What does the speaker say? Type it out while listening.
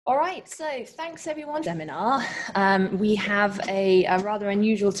All right, so thanks everyone. Seminar. We have a rather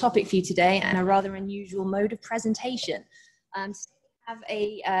unusual topic for you today and a rather unusual mode of presentation. So we have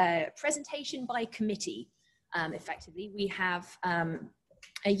a presentation by committee, effectively. We have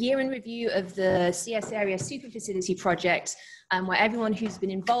a year in review of the CS Area Superfacility Project, where everyone who's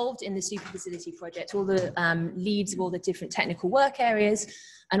been involved in the Superfacility Project, all the leads of all the different technical work areas,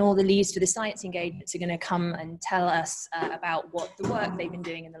 and all the leads for the science engagements are going to come and tell us about what the work they've been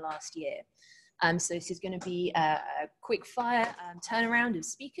doing in the last year. So this is going to be a quick fire turnaround of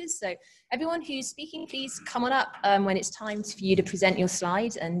speakers. So everyone who's speaking, please come on up when it's time for you to present your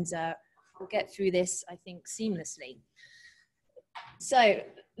slide, and we'll get through this, I think, seamlessly. So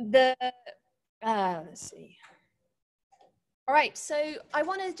let's see. All right, so I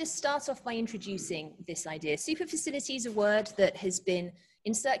want to just start off by introducing this idea. Superfacility is a word that has been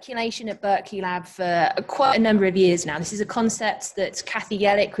in circulation at Berkeley Lab for quite a number of years now. This is a concept that Kathy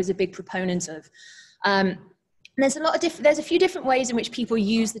Yellick was a big proponent of. There's a few different ways in which people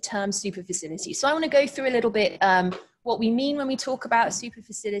use the term superfacility. So I want to go through a little bit what we mean when we talk about a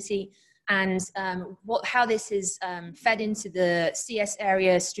superfacility, and how this has fed into the CS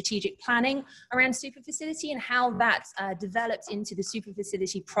area strategic planning around superfacility, and how that developed into the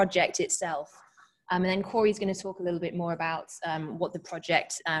superfacility project itself. And then Corey's going to talk a little bit more about what the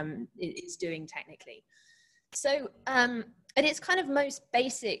project is doing technically. So at its kind of most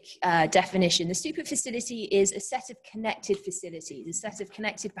basic definition, the superfacility is a set of connected facilities, a set of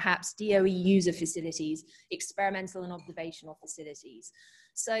connected perhaps DOE user facilities, experimental and observational facilities.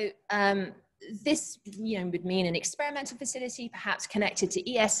 So this would mean an experimental facility, perhaps connected to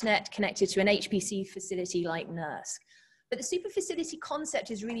ESNet, connected to an HPC facility like NERSC. But the superfacility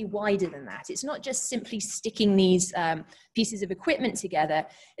concept is really wider than that. It's not just simply sticking these pieces of equipment together.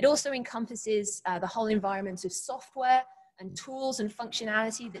 It also encompasses the whole environment of software and tools and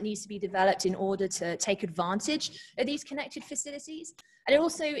functionality that needs to be developed in order to take advantage of these connected facilities. And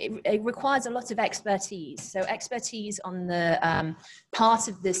it requires a lot of expertise. So expertise on the part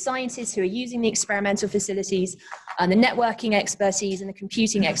of the scientists who are using the experimental facilities, and the networking expertise and the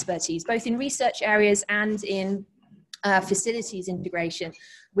computing expertise, both in research areas and in facilities integration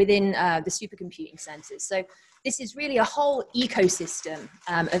within the supercomputing centers. So this is really a whole ecosystem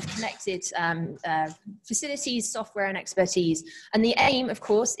of connected facilities, software, and expertise. And the aim, of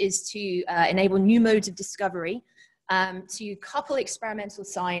course, is to enable new modes of discovery, to couple experimental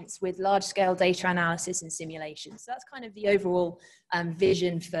science with large-scale data analysis and simulation. So that's kind of the overall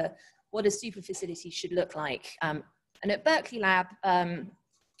vision for what a superfacility should look like. And at Berkeley Lab,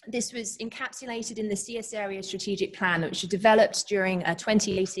 this was encapsulated in the CS Area Strategic Plan, which was developed during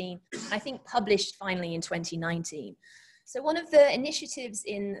 2018, I think published finally in 2019. So one of the initiatives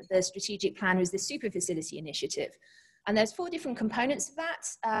in the strategic plan was the Superfacility Initiative. And there's 4 different components of that.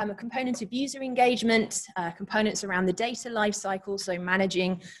 A component of user engagement, components around the data lifecycle, so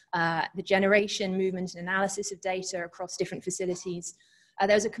managing the generation, movement, and analysis of data across different facilities.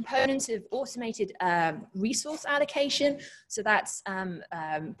 There's a component of automated resource allocation, so that's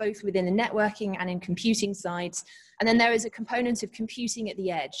both within the networking and in computing sides. And then there is a component of computing at the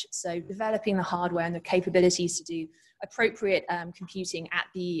edge, so developing the hardware and the capabilities to do appropriate computing at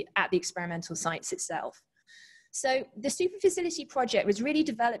the experimental sites itself. So the Superfacility Project was really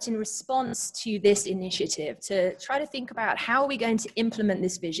developed in response to this initiative to try to think about how are we going to implement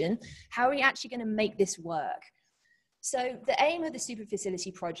this vision, how are we actually going to make this work. So the aim of the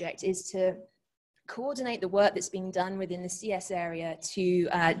Superfacility Project is to coordinate the work that's being done within the CS area to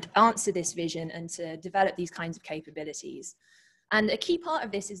answer this vision and to develop these kinds of capabilities. And a key part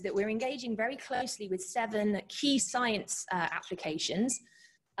of this is that we're engaging very closely with 7 key science applications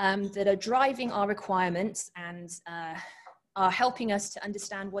that are driving our requirements and are helping us to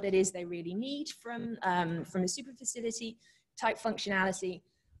understand what it is they really need from a superfacility type functionality.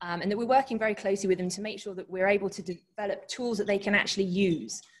 And that we're working very closely with them to make sure that we're able to develop tools that they can actually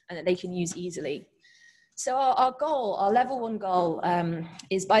use and that they can use easily. So our goal, our level 1 goal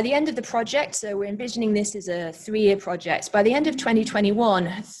is by the end of the project, so we're envisioning this as a 3-year project. By the end of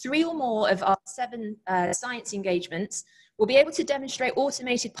 2021, 3 or more of our 7 science engagements will be able to demonstrate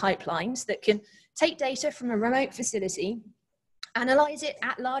automated pipelines that can take data from a remote facility, analyze it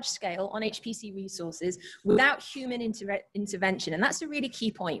at large scale on HPC resources without human intervention. And that's a really key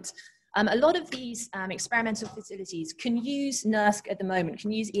point. A lot of these experimental facilities can use NERSC at the moment,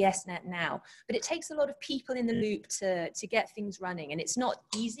 can use ESNet now, but it takes a lot of people in the loop to get things running, and it's not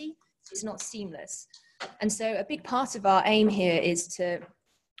easy, it's not seamless. And so a big part of our aim here is to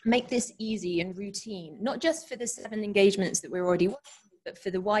make this easy and routine, not just for the 7 engagements that we're already working with, but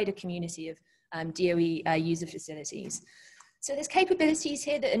for the wider community of DOE user facilities. So there's capabilities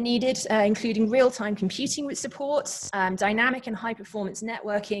here that are needed, including real-time computing with supports, dynamic and high-performance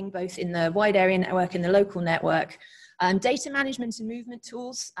networking, both in the wide area network and the local network, data management and movement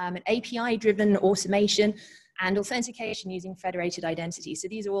tools, and API-driven automation, and authentication using federated identity. So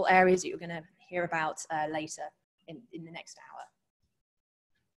these are all areas that you're going to hear about later in the next hour.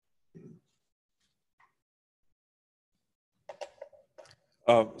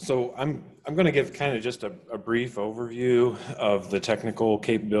 So I'm going to give kind of just a brief overview of the technical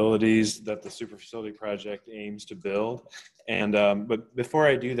capabilities that the Superfacility Project aims to build. And but before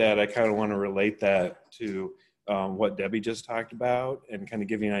I do that, I kind of want to relate that to what Debbie just talked about and kind of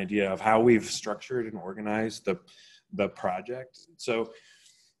give you an idea of how we've structured and organized the project. So,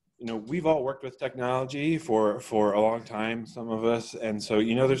 you know, we've all worked with technology for a long time, some of us. And so,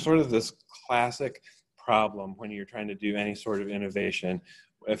 you know, there's sort of this classic problem when you're trying to do any sort of innovation.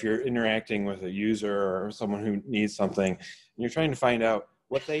 If you're interacting with a user or someone who needs something, and you're trying to find out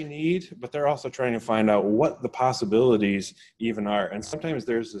what they need, but they're also trying to find out what the possibilities even are. And sometimes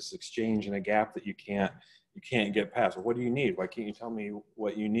there's this exchange and a gap that you can't get past. What do you need? Why can't you tell me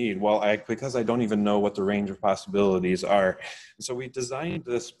what you need? Well, because I don't even know what the range of possibilities are. And so we designed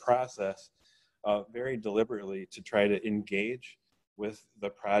this process very deliberately to try to engage with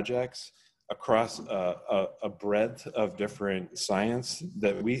the projects across a breadth of different science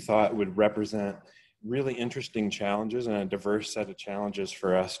that we thought would represent really interesting challenges and a diverse set of challenges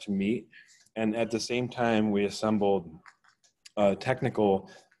for us to meet. And at the same time, we assembled technical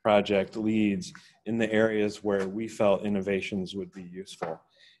project leads in the areas where we felt innovations would be useful.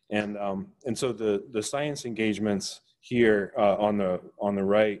 And so the science engagements here on the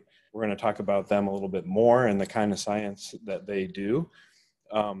right, we're going to talk about them a little bit more and the kind of science that they do.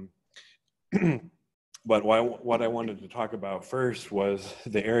 But what I wanted to talk about first was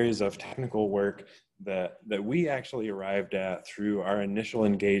the areas of technical work that we actually arrived at through our initial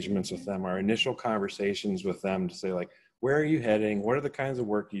engagements with them, our initial conversations with them to say, like, where are you heading? What are the kinds of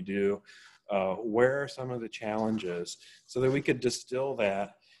work you do? Where are some of the challenges? So that we could distill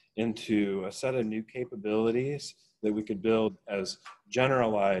that into a set of new capabilities that we could build as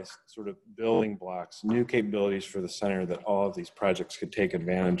generalized sort of building blocks, new capabilities for the center that all of these projects could take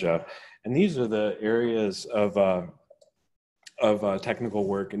advantage of. And these are the areas of technical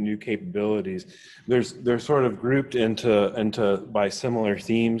work and new capabilities. They're sort of grouped into by similar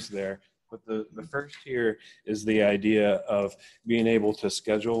themes there. But the first here is the idea of being able to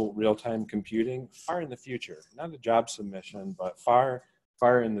schedule real-time computing far in the future, not a job submission, but far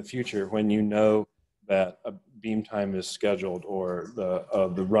in the future when you know that a beam time is scheduled or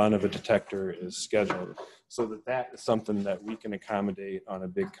the run of a detector is scheduled, so that is something that we can accommodate on a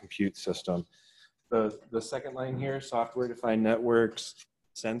big compute system. The second line here, software-defined networks,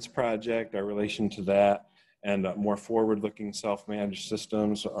 Sense project, our relation to that, and more forward-looking self-managed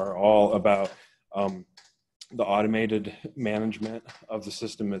systems are all about the automated management of the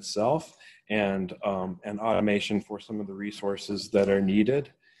system itself and automation for some of the resources that are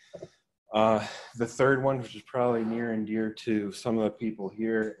needed. The third one, which is probably near and dear to some of the people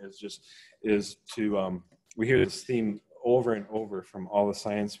here, is to we hear this theme over and over from all the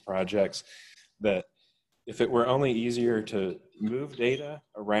science projects that if it were only easier to move data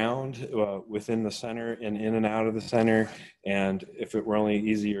around within the center and in and out of the center, and if it were only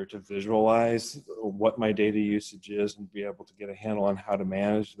easier to visualize what my data usage is and be able to get a handle on how to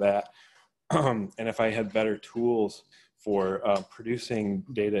manage that, and if I had better tools for producing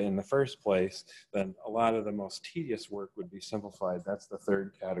data in the first place, then a lot of the most tedious work would be simplified. That's the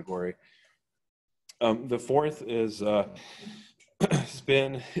third category. The fourth is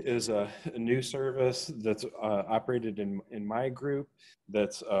Spin is a new service that's operated in my group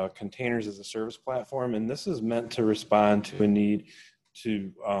that's containers as a service platform. And this is meant to respond to a need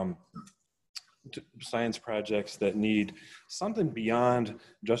to science projects that need something beyond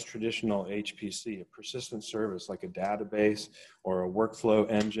just traditional HPC, a persistent service like a database or a workflow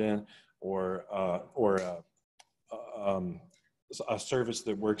engine or a service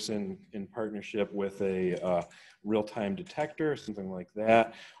that works in partnership with a real-time detector, something like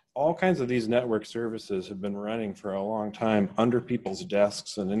that. All kinds of these network services have been running for a long time under people's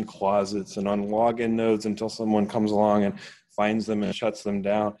desks and in closets and on login nodes until someone comes along and finds them and shuts them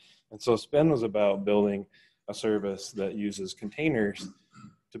down. And so Spin was about building a service that uses containers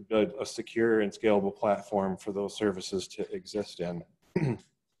to build a secure and scalable platform for those services to exist in.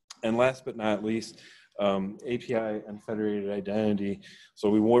 And last but not least, API and federated identity. So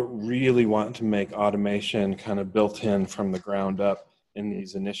we really want to make automation kind of built in from the ground up in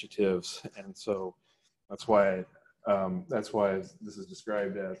these initiatives. And so that's why this is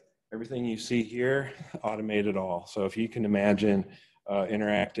described as Everything you see here, automated all. So if you can imagine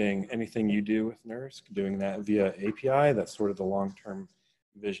interacting anything you do with NERSC, doing that via API, that's sort of the long-term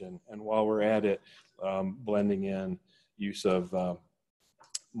vision. And while we're at it, blending in use of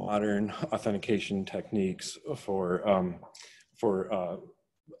modern authentication techniques for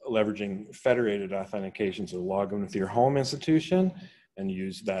leveraging federated authentication, so log in with your home institution and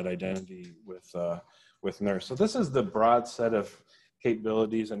use that identity with NERSC. So this is the broad set of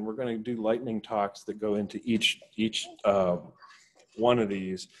capabilities, and we're going to do lightning talks that go into each one of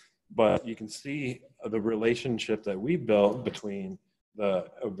these. But you can see the relationship that we built between the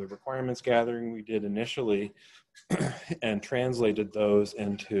requirements gathering we did initially and translated those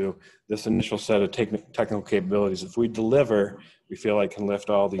into this initial set of technical capabilities. If we deliver, we feel like can lift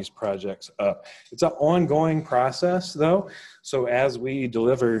all these projects up. It's an ongoing process though. So as we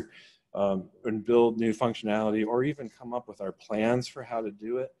deliver and build new functionality or even come up with our plans for how to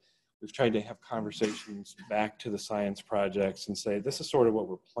do it, we've tried to have conversations back to the science projects and say, this is sort of what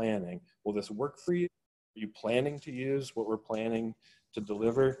we're planning. Will this work for you? Are you planning to use what we're planning to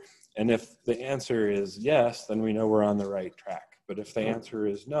deliver? And if the answer is yes, then we know we're on the right track. But if the answer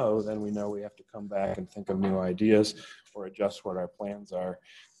is no, then we know we have to come back and think of new ideas or adjust what our plans are.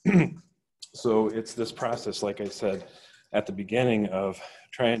 So it's this process, like I said at the beginning, of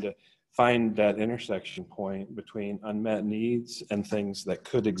trying to find that intersection point between unmet needs and things that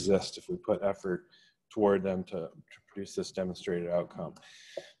could exist if we put effort toward them to produce this demonstrated outcome.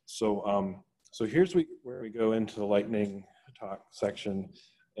 So, so here's where we go into the lightning talk section.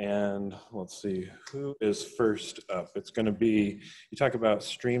 And let's see, who is first up? It's going to be, you talk about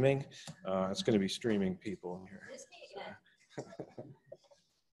streaming. It's going to be streaming people in here. So.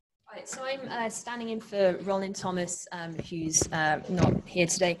 All right, so I'm standing in for Roland Thomas, who's not here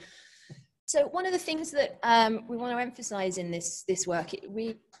today. So one of the things that we want to emphasize in this work,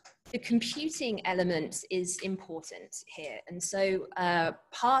 the computing element is important here. And so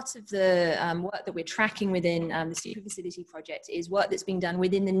part of the work that we're tracking within the Superfacility project is work that's being done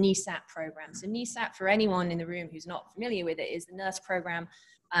within the NESAP program. So NESAP, for anyone in the room who's not familiar with it, is the NERSC program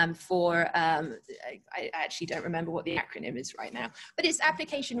for, I actually don't remember what the acronym is right now, but it's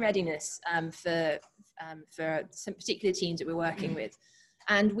application readiness for some particular teams that we're working with.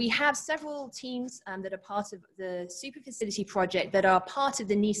 And we have several teams that are part of the Superfacility project that are part of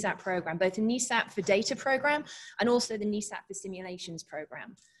the NESAP program, both the NESAP for data program and also the NESAP for simulations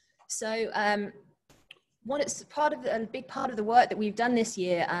program. So a big part of the work that we've done this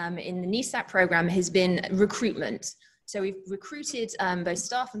year in the NESAP program has been recruitment. So we've recruited both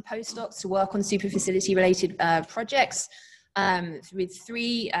staff and postdocs to work on Superfacility related projects with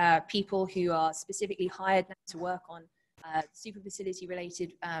 3 people who are specifically hired now to work on Superfacility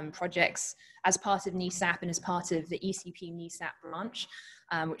related projects as part of NESAP and as part of the ECP NESAP branch,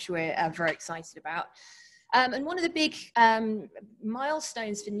 which we're very excited about. And one of the big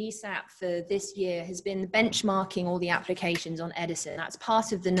milestones for NESAP for this year has been benchmarking all the applications on Edison. That's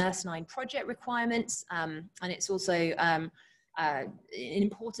part of the NERSC 9 project requirements, and it's also an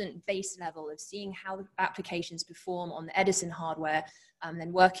important base level of seeing how the applications perform on the Edison hardware, and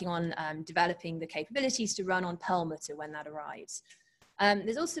then working on developing the capabilities to run on Perlmutter when that arrives.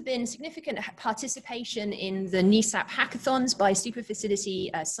 There's also been significant participation in the NESAP hackathons by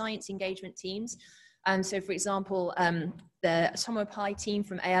Superfacility science engagement teams. So for example, the AtomoPi team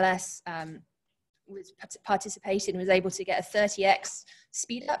from ALS participated and was able to get a 30x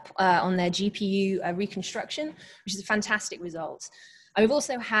speed up on their GPU reconstruction, which is a fantastic result. And we've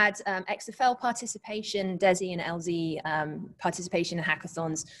also had XFL participation, DESI and LZ participation in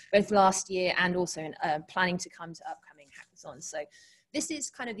hackathons, both last year and also in, planning to come to upcoming hackathons. So this is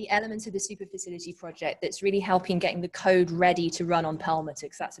kind of the element of the Superfacility project that's really helping getting the code ready to run on Perlmutter,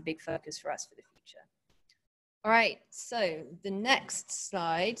 because that's a big focus for us for the future. All right, so the next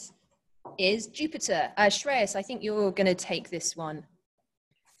slide is Jupyter. Shreyas, I think you're going to take this one.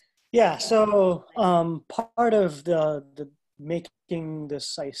 Yeah, so part of the making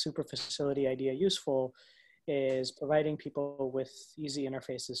this Superfacility idea useful is providing people with easy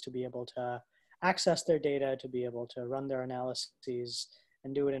interfaces to be able to access their data, to be able to run their analyses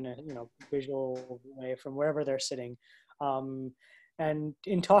and do it in a visual way from wherever they're sitting. And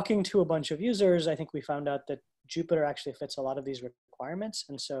in talking to a bunch of users, I think we found out that Jupyter actually fits a lot of these requirements.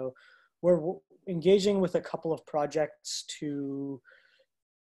 And so we're engaging with a couple of projects to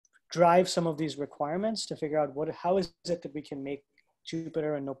drive some of these requirements to figure out how is it that we can make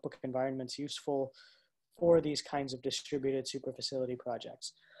Jupyter and notebook environments useful for these kinds of distributed Superfacility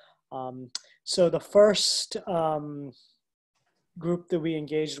projects. So the first group that we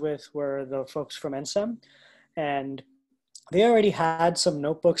engaged with were the folks from NSEM, and they already had some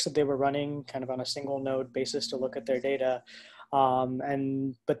notebooks that they were running kind of on a single node basis to look at their data.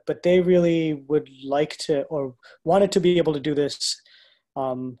 But they really would like to, or wanted to be able to do this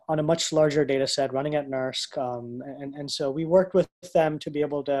on a much larger data set running at NERSC. And so we worked with them to be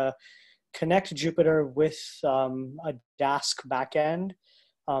able to connect Jupyter with a Dask backend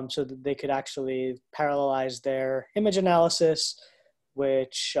so that they could actually parallelize their image analysis,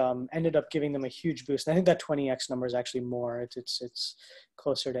 which ended up giving them a huge boost. And I think that 20x number is actually more. It's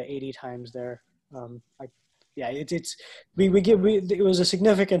closer to 80 times there. It was a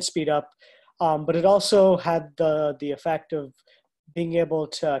significant speed up, but it also had the effect of being able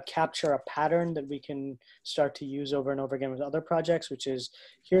to capture a pattern that we can start to use over and over again with other projects, which is,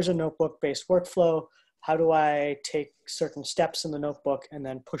 here's a notebook-based workflow. How do I take certain steps in the notebook and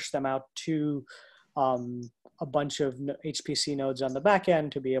then push them out to a bunch of HPC nodes on the back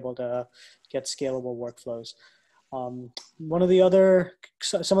end to be able to get scalable workflows. Some of the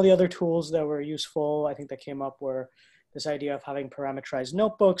other tools that were useful, I think that came up, were this idea of having parameterized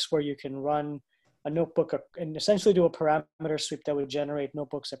notebooks where you can run a notebook and essentially do a parameter sweep that would generate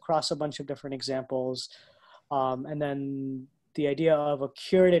notebooks across a bunch of different examples. And then the idea of a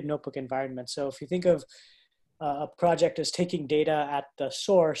curated notebook environment. So if you think of a project as taking data at the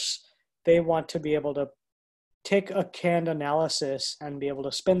source, they want to be able to take a canned analysis and be able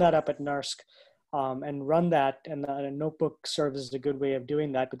to spin that up at NERSC and run that. And a notebook serves as a good way of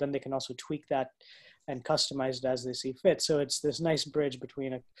doing that, but then they can also tweak that and customize it as they see fit. So it's this nice bridge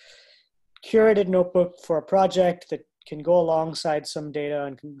between a curated notebook for a project that can go alongside some data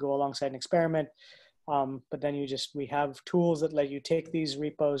and can go alongside an experiment. But then we have tools that let you take these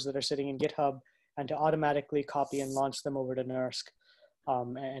repos that are sitting in GitHub and to automatically copy and launch them over to NERSC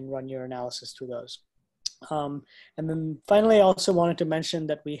and run your analysis through those. And then finally, I also wanted to mention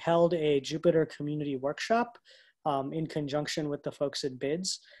that we held a Jupyter community workshop in conjunction with the folks at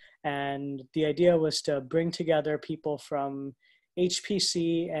BIDS. And the idea was to bring together people from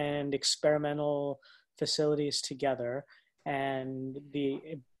HPC and experimental facilities together. And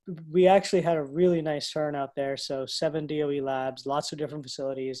we actually had a really nice turnout there. So 7 DOE labs, lots of different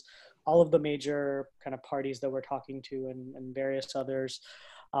facilities, all of the major kind of parties that we're talking to and various others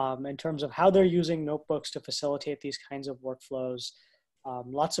in terms of how they're using notebooks to facilitate these kinds of workflows.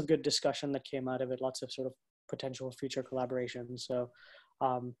 Lots of good discussion that came out of it, lots of sort of potential future collaboration. So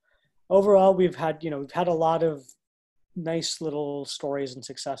overall, we've had a lot of nice little stories and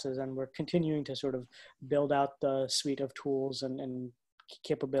successes, and we're continuing to sort of build out the suite of tools and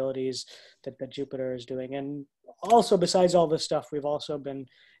capabilities that Jupyter is doing. And also, besides all this stuff, we've also been,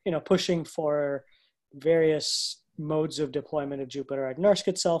 pushing for various modes of deployment of Jupyter at NERSC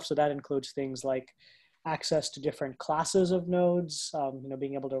itself. So that includes things like access to different classes of nodes,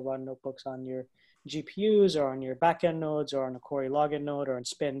 being able to run notebooks on your GPUs or on your backend nodes or on a Cori login node or on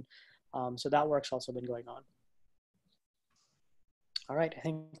Spin. So that work's also been going on. All right, I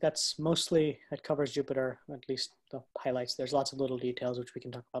think that covers Jupyter, at least the highlights. There's lots of little details which we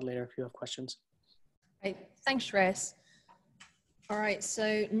can talk about later if you have questions. Great, thanks, Shreyas. All right,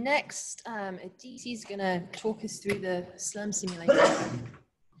 so next, Aditi is gonna talk us through the Slurm simulator.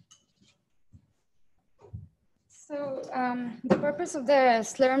 So the purpose of the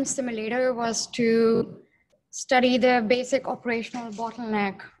Slurm simulator was to study the basic operational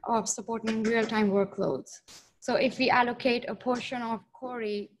bottleneck of supporting real-time workloads. So if we allocate a portion of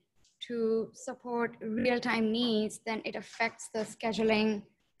Cori to support real-time needs, then it affects the scheduling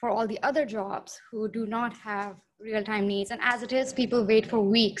for all the other jobs who do not have real-time needs. And as it is, people wait for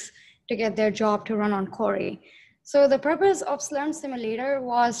weeks to get their job to run on Cori. So the purpose of Slurm simulator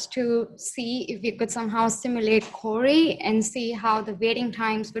was to see if we could somehow simulate Cori and see how the waiting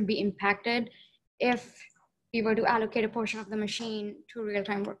times would be impacted if we were to allocate a portion of the machine to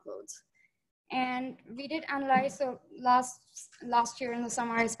real-time workloads. And we did analyze, so last year in the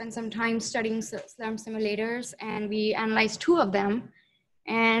summer, I spent some time studying Slurm simulators, and we analyzed 2 of them.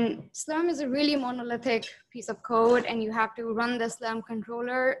 And Slurm is a really monolithic piece of code, and you have to run the Slurm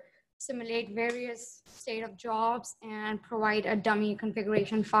controller, simulate various state of jobs, and provide a dummy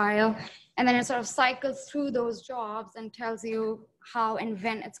configuration file. And then it sort of cycles through those jobs and tells you how and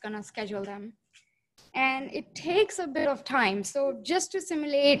when it's gonna schedule them. And it takes a bit of time. So just to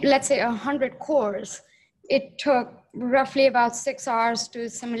simulate, let's say 100 cores, it took roughly about 6 hours to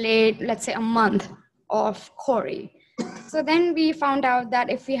simulate, let's say, a month of Cori. So then we found out that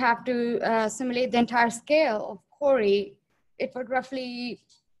if we have to simulate the entire scale of Cori, it would roughly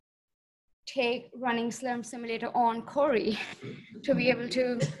take running Slurm simulator on Cori to be able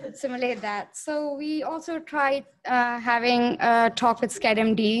to simulate that. So we also tried having a talk with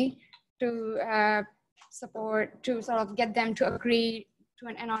SCADMD to support, to sort of get them to agree to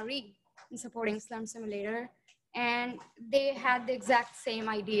an NRE in supporting Slurm Simulator. And they had the exact same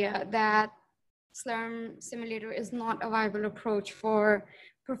idea that Slurm Simulator is not a viable approach for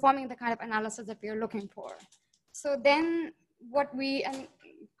performing the kind of analysis that we are looking for. So then what we, and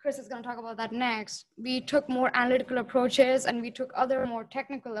Chris is going to talk about that next, we took more analytical approaches and we took other more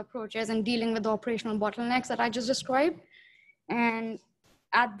technical approaches in dealing with the operational bottlenecks that I just described. And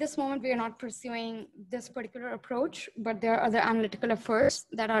at this moment, we are not pursuing this particular approach, but there are other analytical efforts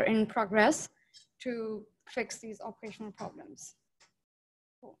that are in progress to fix these operational problems.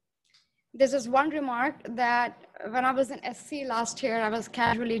 This is one remark that when I was in SC last year, I was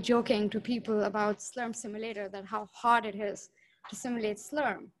casually joking to people about Slurm Simulator, that how hard it is to simulate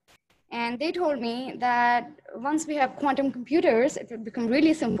Slurm. And they told me that once we have quantum computers, it would become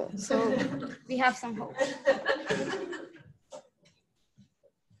really simple. So we have some hope.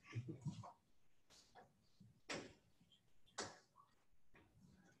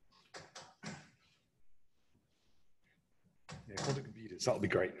 Yeah, quantum computers, that'll be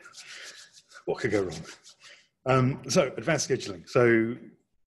great. What could go wrong? So advanced scheduling. So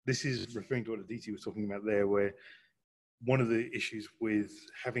this is referring to what Aditi was talking about there, where one of the issues with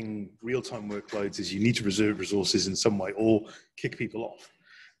having real-time workloads is you need to reserve resources in some way or kick people off.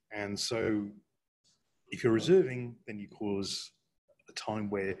 And so if you're reserving, then you cause a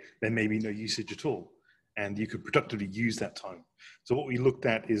time where there may be no usage at all, and you could productively use that time. So what we looked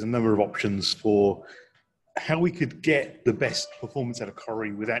at is a number of options for how we could get the best performance out of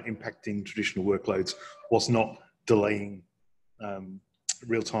Cori without impacting traditional workloads whilst not delaying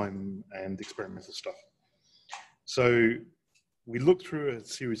real-time and experimental stuff. So we looked through a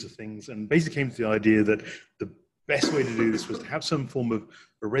series of things and basically came to the idea that the best way to do this was to have some form of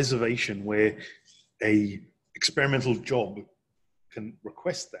a reservation where a experimental job can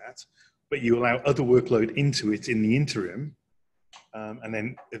request that, but you allow other workload into it in the interim, and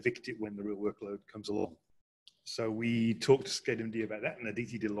then evict it when the real workload comes along. So we talked to SCADMD about that, and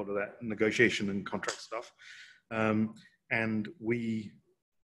Aditi did a lot of that negotiation and contract stuff. And we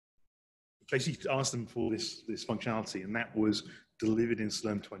basically asked them for this functionality, and that was delivered in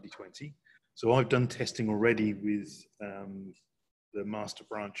Slurm 2020. So I've done testing already with the master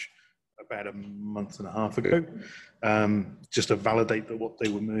branch about a month and a half ago, just to validate that what they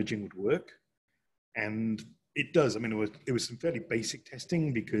were merging would work. And it does. I mean, it was some fairly basic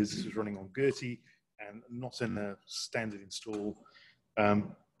testing because this was running on Gertie and not in a standard install.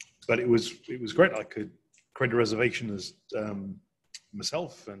 But it was great. I could create a reservation as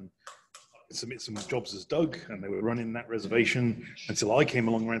myself and submit some jobs as Doug, and they were running that reservation until I came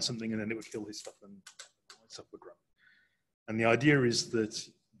along around something, and then they would kill his stuff and my stuff would run. And the idea is that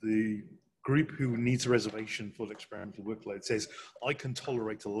the group who needs a reservation for the experimental workload says, I can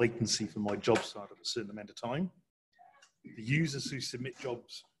tolerate a latency for my job start at a certain amount of time. The users who submit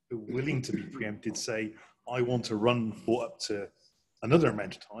jobs who are willing to be preempted say, I want to run for up to another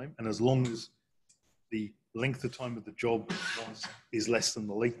amount of time, and as long as the length of time of the job is less than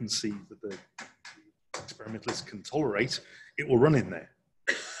the latency that the experimentalist can tolerate, it will run in there.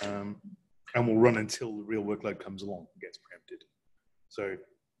 And will run until the real workload comes along and gets preempted. So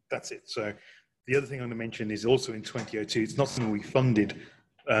that's it. So the other thing I'm going to mention is also in 2002, it's not something we funded,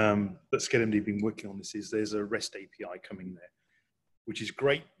 but SCADMD have been working on this, is there's a REST API coming there, which is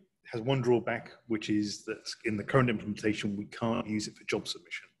great. It has one drawback, which is that in the current implementation, we can't use it for job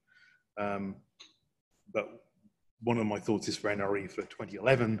submission. But one of my thoughts is for NRE for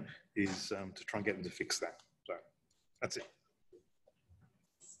 2011 is to try and get them to fix that. So that's it.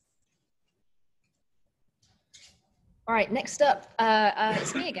 All right, next up,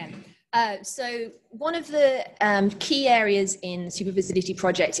 it's me again. So one of the key areas in the Superfacility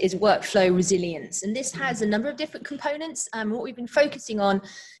project is workflow resilience. And this has a number of different components. What we've been focusing on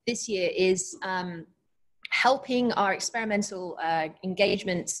this year is helping our experimental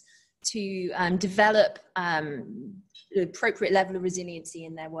engagements to develop the appropriate level of resiliency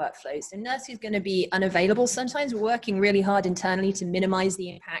in their workflows. So NERSC is going to be unavailable sometimes. We're working really hard internally to minimize the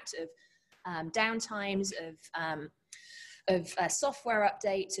impact of downtimes, of software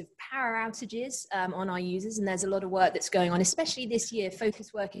updates, of power outages on our users, and there's a lot of work that's going on, especially this year,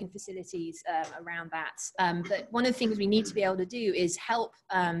 focused work in facilities around that. But one of the things we need to be able to do is help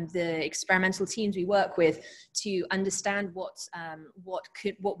the experimental teams we work with to understand what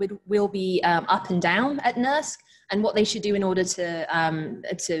will be up and down at NERSC, and what they should do in order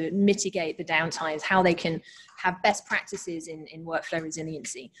to mitigate the downtimes, how they can have best practices in workflow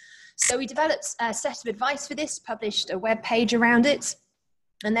resiliency. So we developed a set of advice for this, published a web page around it.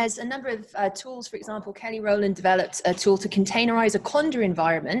 And there's a number of tools. For example, Kelly Rowland developed a tool to containerize a Conda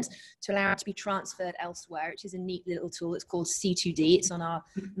environment to allow it to be transferred elsewhere, which is a neat little tool. It's called C2D. It's on our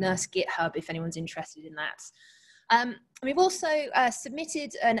NERSC GitHub if anyone's interested in that. We've also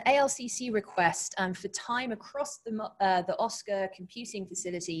submitted an ALCC request for time across the OSCAR computing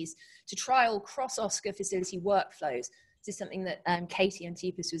facilities to trial cross-OSCAR facility workflows. This is something that Katie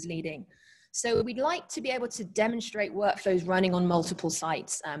Antipis was leading. So we'd like to be able to demonstrate workflows running on multiple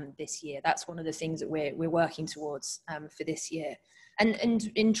sites this year. That's one of the things that we're working towards for this year.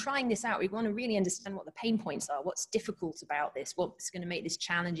 And in trying this out, we want to really understand what the pain points are, what's difficult about this, what's going to make this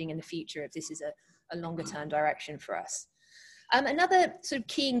challenging in the future if this is a longer term direction for us. Another sort of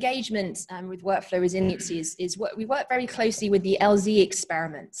key engagement with workflow resiliency is what we work very closely with the LZ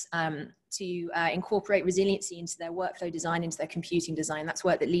experiments to incorporate resiliency into their workflow design, into their computing design. That's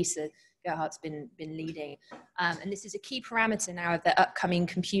work that Lisa Gerhardt's been leading. And this is a key parameter now of the upcoming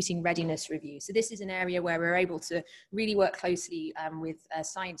computing readiness review. So this is an area where we're able to really work closely with a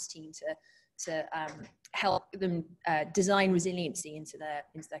science team to help them design resiliency into their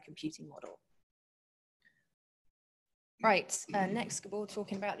computing model. Right, next we're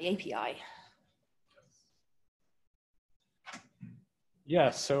talking about the API. Yeah,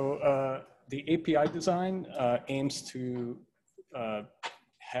 so the API design aims to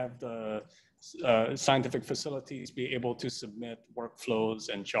have the scientific facilities be able to submit workflows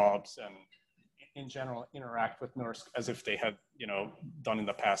and jobs and in general interact with NERSC as if they had done in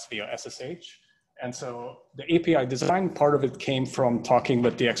the past via SSH. And so the API design, part of it came from talking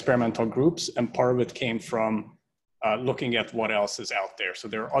with the experimental groups, and part of it came from looking at what else is out there. So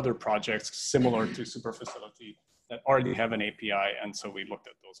there are other projects similar to Superfacility that already have an API, and so we looked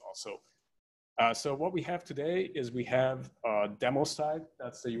at those also. So what we have today is we have a demo site.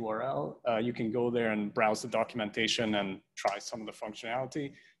 That's the URL. You can go there and browse the documentation and try some of the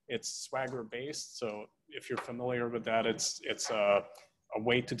functionality. It's Swagger based, so if you're familiar with that, it's a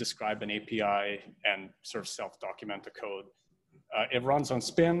way to describe an API and sort of self-document the code. It runs on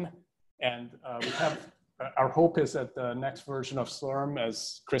Spin, and we have, our hope is that the next version of Slurm,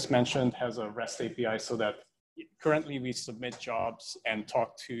 as Chris mentioned, has a REST API so that currently we submit jobs and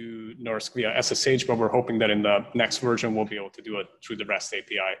talk to NERSC via SSH, but we're hoping that in the next version, we'll be able to do it through the REST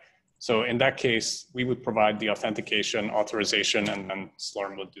API. So in that case, we would provide the authentication, authorization, and then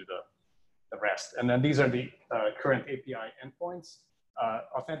Slurm would do the rest. And then these are the current API endpoints.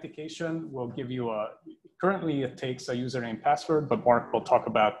 Authentication will give you currently it takes a username password, but Mark will talk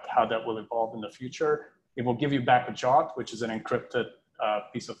about how that will evolve in the future. It will give you back a JOT, which is an encrypted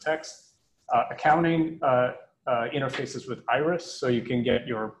piece of text. Accounting interfaces with Iris, so you can get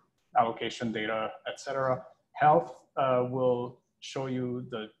your allocation data, etc. Health will show you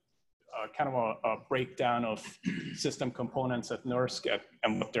the kind of a breakdown of system components at NERSC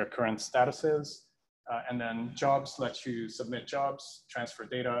and what their current status is. And then jobs lets you submit jobs, transfer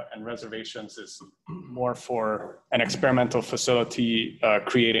data, and reservations is more for an experimental facility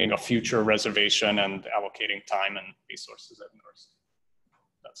creating a future reservation and allocating time and resources at NERSC.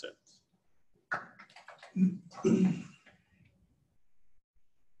 That's it.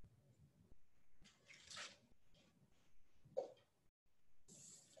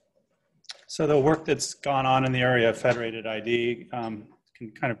 So the work that's gone on in the area of federated ID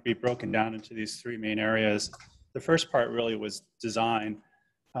can kind of be broken down into these three main areas. The first part really was design.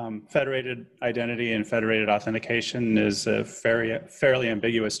 Federated identity and federated authentication is a fairly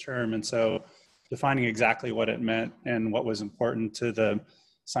ambiguous term, and so defining exactly what it meant and what was important to the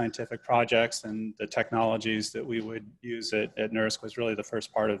scientific projects and the technologies that we would use at NERSC was really the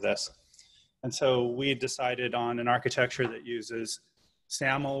first part of this. And so we decided on an architecture that uses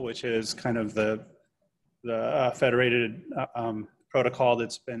SAML, which is kind of the federated protocol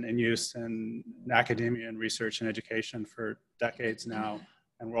that's been in use in academia and research and education for decades now,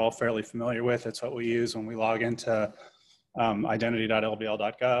 and we're all fairly familiar with. It's what we use when we log into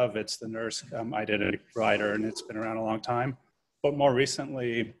identity.lbl.gov. It's the NERSC identity provider, and it's been around a long time. But more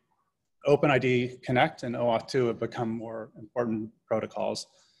recently, OpenID Connect and OAuth 2 have become more important protocols.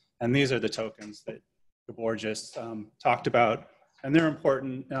 And these are the tokens that Gabor just talked about. And they're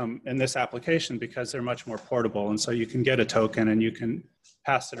important in this application because they're much more portable. And so you can get a token and you can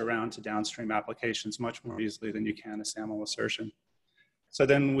pass it around to downstream applications much more easily than you can a SAML assertion. So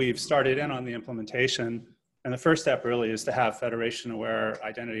then we've started in on the implementation. And the first step really is to have federation-aware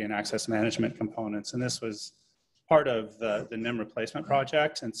identity and access management components. And this was part of the NIM replacement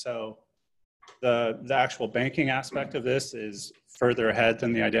project. And so the actual banking aspect of this is further ahead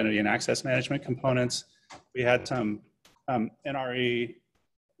than the identity and access management components. We had some NRE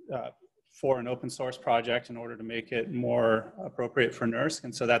for an open source project in order to make it more appropriate for NERSC.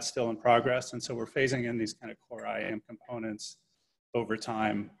 And so that's still in progress. And so we're phasing in these kind of core IAM components over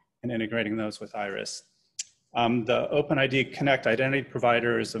time and integrating those with Iris. The OpenID Connect identity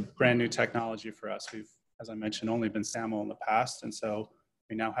provider is a brand new technology for us. We've, as I mentioned, only been SAML in the past. And so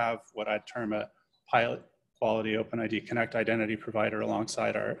we now have what I'd term a pilot quality OpenID Connect identity provider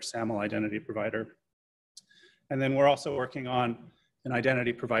alongside our SAML identity provider. And then we're also working on an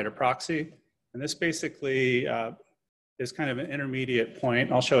identity provider proxy. And this basically is kind of an intermediate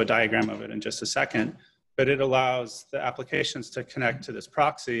point. I'll show a diagram of it in just a second, but it allows the applications to connect to this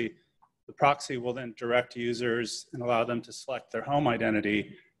proxy. The proxy will then direct users and allow them to select their home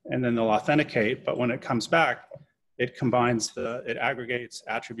identity, and then they'll authenticate. But when it comes back, it combines it aggregates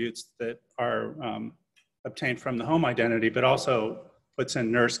attributes that are obtained from the home identity, but also puts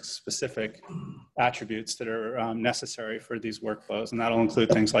in NERSC specific attributes that are necessary for these workflows. And that'll include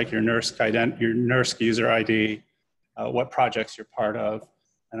things like your NERSC user ID, what projects you're part of,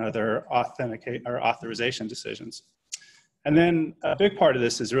 and other authorization decisions. And then a big part of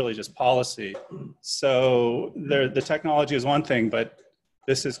this is really just policy. So the technology is one thing, but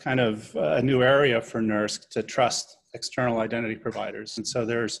this is kind of a new area for NERSC to trust external identity providers. And so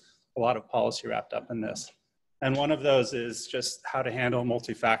there's a lot of policy wrapped up in this. And one of those is just how to handle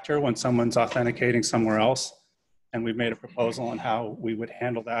multi-factor when someone's authenticating somewhere else. And we've made a proposal on how we would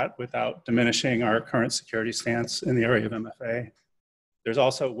handle that without diminishing our current security stance in the area of MFA. There's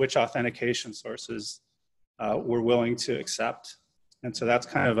also which authentication sources we're willing to accept. And so that's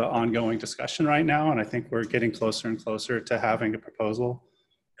kind of an ongoing discussion right now. And I think we're getting closer and closer to having a proposal.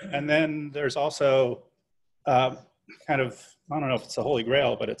 And then there's also kind of, I don't know if it's the holy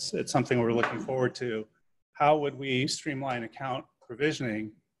grail, but it's something we're looking forward to. How would we streamline account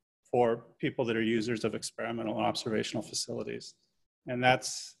provisioning for people that are users of experimental and observational facilities? And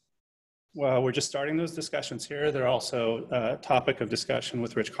that's, well, we're just starting those discussions here. They're also a topic of discussion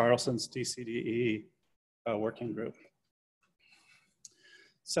with Rich Carlson's DCDE working group.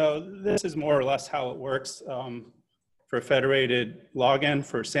 So this is more or less how it works for a federated login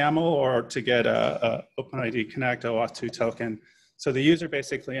for SAML or to get a OpenID Connect OAuth 2 token. So the user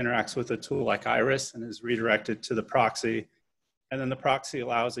basically interacts with a tool like Iris and is redirected to the proxy. And then the proxy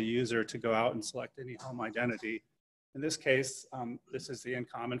allows a user to go out and select any home identity. In this case, this is the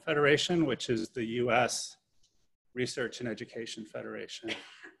InCommon Federation, which is the US Research and Education Federation.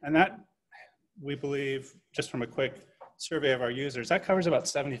 And that, we believe, just from a quick survey of our users, that covers about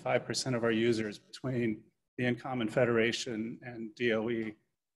 75% of our users between the InCommon Federation and DOE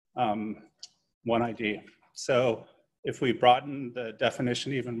OneID. So if we broaden the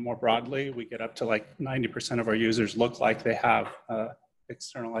definition even more broadly, we get up to like 90% of our users look like they have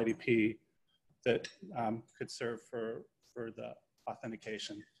external IDP that could serve for the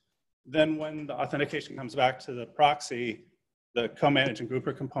authentication. Then when the authentication comes back to the proxy, the co-manage and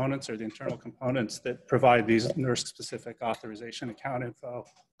grouper components are the internal components that provide these NERSC-specific authorization account info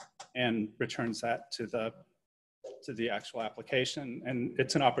and returns that to the actual application. And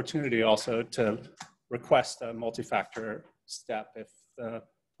it's an opportunity also to request a multi-factor step if the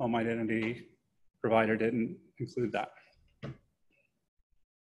home identity provider didn't include that.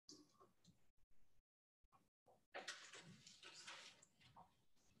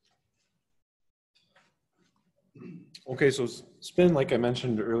 Okay, so Spin, like I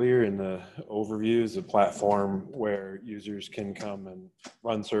mentioned earlier in the overview, is a platform where users can come and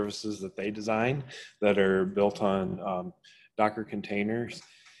run services that they design that are built on Docker containers.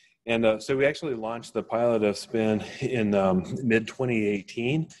 And so we actually launched the pilot of Spin in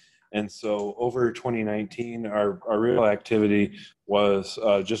mid-2018. And so over 2019, our real activity was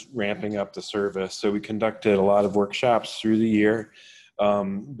just ramping up the service. So we conducted a lot of workshops through the year.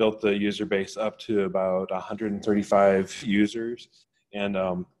 Built the user base up to about 135 users. And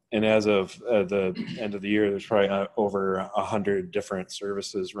as of the end of the year, there's probably over 100 different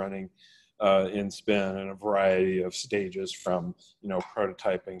services running in Spin in a variety of stages from,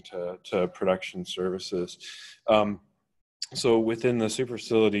 prototyping to production services. So within the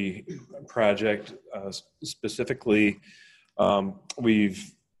Superfacility project specifically,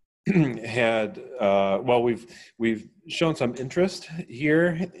 we've had we've shown some interest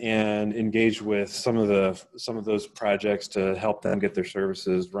here and engaged with some of those projects to help them get their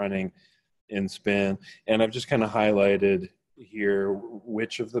services running in Spin. And I've just kind of highlighted here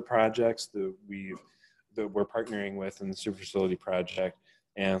which of the projects that we're partnering with in the Superfacility project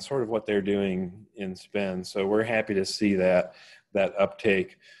and sort of what they're doing in Spin. So we're happy to see that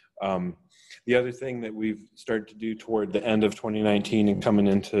uptake. The other thing that we've started to do toward the end of 2019 and coming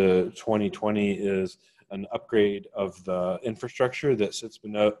into 2020 is an upgrade of the infrastructure that sits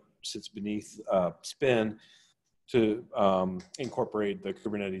sits beneath Spin to incorporate the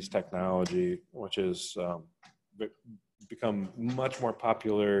Kubernetes technology, which is become much more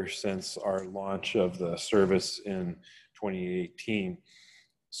popular since our launch of the service in 2018.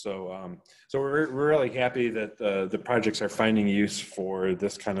 So, so we're really happy that the projects are finding use for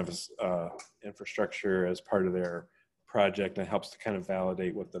this kind of infrastructure as part of their project, and it helps to kind of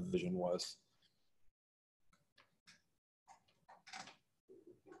validate what the vision was.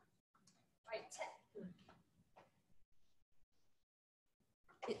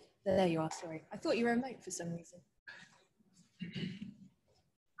 There you are, sorry. I thought you were remote for some reason.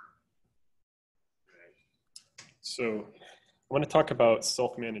 So I want to talk about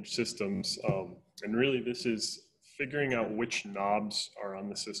self-managed systems. And really this is figuring out which knobs are on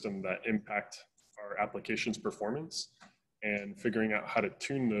the system that impact our application's performance and figuring out how to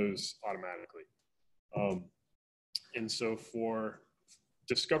tune those automatically. And so for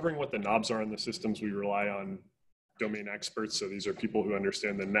discovering what the knobs are on the systems, we rely on domain experts. So these are people who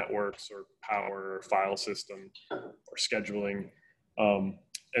understand the networks or power or file system or scheduling.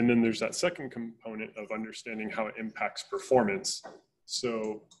 And then there's that second component of understanding how it impacts performance.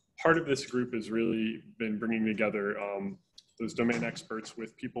 So part of this group has really been bringing together those domain experts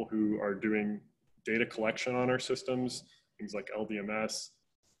with people who are doing data collection on our systems, things like LDMS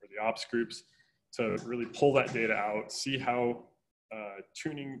or the ops groups, to really pull that data out, see how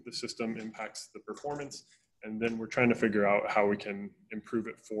tuning the system impacts the performance, and then we're trying to figure out how we can improve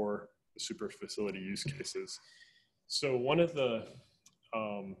it for the Superfacility use cases. So one of the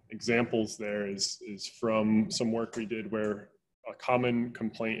examples there is from some work we did where a common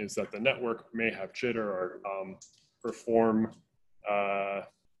complaint is that the network may have jitter or perform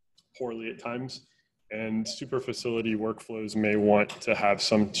poorly at times. And Superfacility workflows may want to have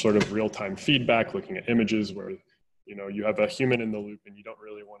some sort of real-time feedback, looking at images where you have a human in the loop and you don't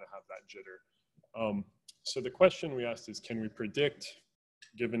really want to have that jitter. So the question we asked is, can we predict,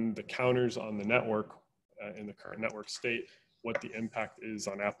 given the counters on the network in the current network state, what the impact is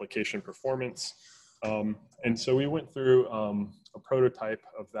on application performance? And so we went through a prototype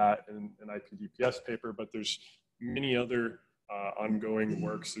of that in an IPDPS paper, but there's many other ongoing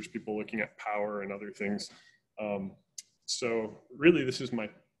works. There's people looking at power and other things. So really this is my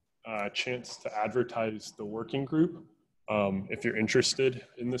chance to advertise the working group. If you're interested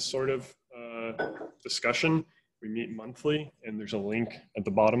in this sort of discussion, we meet monthly and there's a link at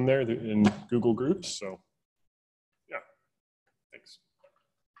the bottom there in Google Groups. So yeah, thanks.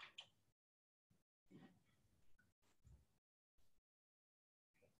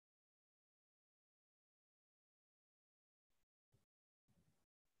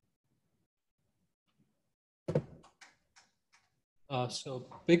 So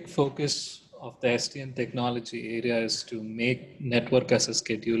big focus of the SDN technology area is to make network as a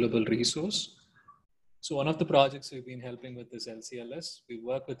schedulable resource. So one of the projects we've been helping with is LCLS. We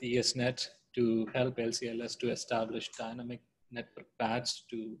work with ESNet to help LCLS to establish dynamic network paths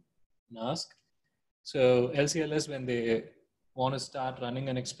to NERSC. So LCLS, when they want to start running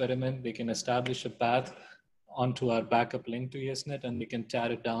an experiment, they can establish a path onto our backup link to ESNet and they can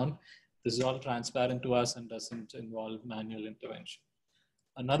tear it down. This is all transparent to us and doesn't involve manual intervention.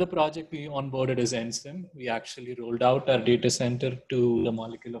 Another project we onboarded is NSIM. We actually rolled out our data center to the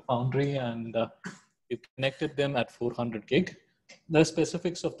Molecular Foundry and we connected them at 400 gig. The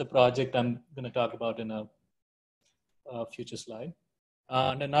specifics of the project I'm going to talk about in a future slide.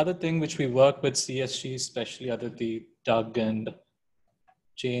 And another thing which we work with CSG, especially Aditi, Doug, and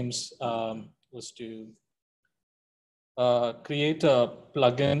James, was to create a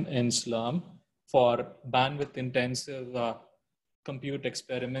plugin in Slurm for bandwidth intensive compute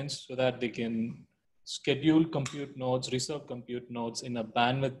experiments so that they can schedule compute nodes, reserve compute nodes in a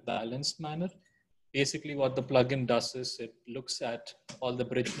bandwidth balanced manner. Basically what the plugin does is it looks at all the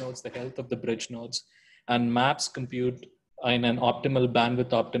bridge nodes, the health of the bridge nodes, and maps compute in an optimal bandwidth,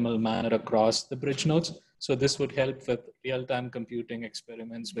 optimal manner across the bridge nodes. So this would help with real-time computing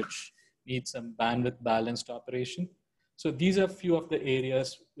experiments which need some bandwidth balanced operation. So these are a few of the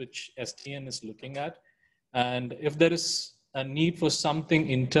areas which SDN is looking at. And if there is a need for something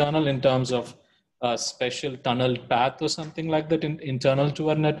internal in terms of a special tunnel path or something like that internal to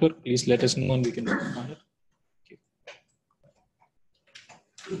our network, please let us know and we can work on it. Thank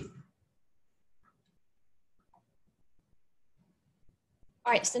you.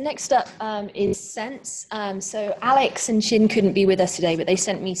 All right, so next up is Sense. So Alex and Shin couldn't be with us today, but they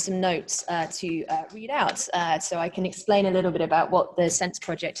sent me some notes to read out so I can explain a little bit about what the Sense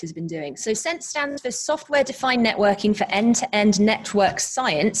project has been doing. So Sense stands for Software Defined Networking for End-to-End Network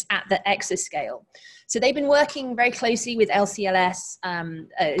Science at the Exascale. So they've been working very closely with LCLS,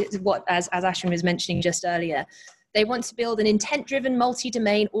 as Ashwin was mentioning just earlier. They want to build an intent-driven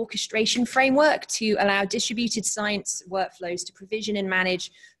multi-domain orchestration framework to allow distributed science workflows to provision and manage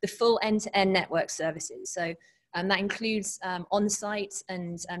the full end-to-end network services. So that includes on-site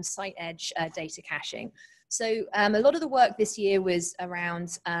and site edge data caching. So a lot of the work this year was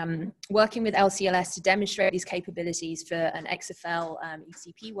around working with LCLS to demonstrate these capabilities for an XFL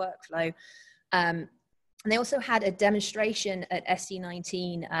ECP workflow. And they also had a demonstration at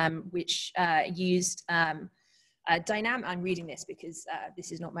SC19, which used I'm reading this because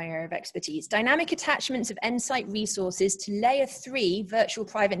this is not my area of expertise. Dynamic attachments of N-site resources to layer 3 virtual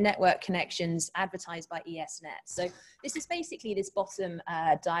private network connections advertised by ESNet. So this is basically, this bottom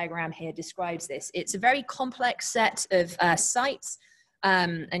diagram here describes this. It's a very complex set of sites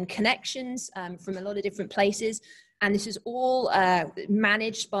and connections from a lot of different places. And this is all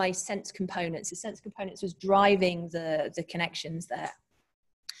managed by Sense Components. The Sense Components was driving the connections there.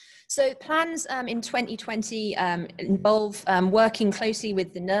 So plans in 2020 involve working closely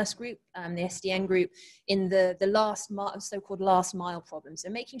with the NERSC group, the SDN group, in the so-called last mile problem. So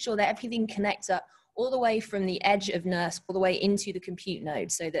making sure that everything connects up all the way from the edge of NERSC all the way into the compute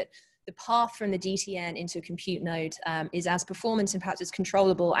node, so that the path from the DTN into a compute node is as performant and perhaps as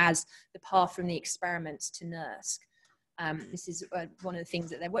controllable as the path from the experiments to NERSC. This is one of the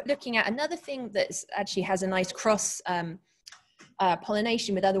things that they're looking at. Another thing that actually has a nice cross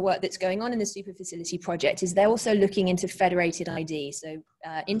pollination with other work that's going on in the Superfacility project is they're also looking into federated ID. So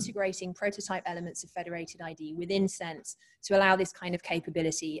integrating prototype elements of federated ID within Sense to allow this kind of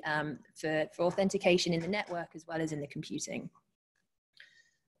capability for authentication in the network as well as in the computing.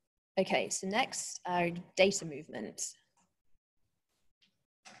 Okay, so next, data movement.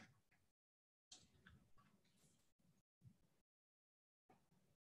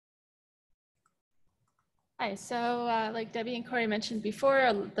 Hi, so like Debbie and Corey mentioned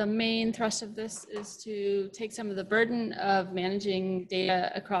before, the main thrust of this is to take some of the burden of managing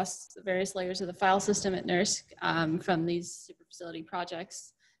data across the various layers of the file system at NERSC from these Superfacility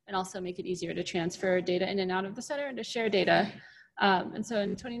projects, and also make it easier to transfer data in and out of the center and to share data. And so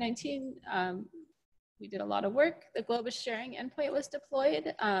in 2019, we did a lot of work. The Globus sharing endpoint was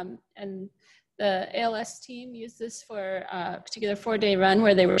deployed, and the ALS team used this for a particular 4-day run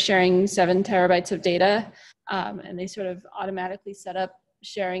where they were sharing 7 terabytes of data, and they sort of automatically set up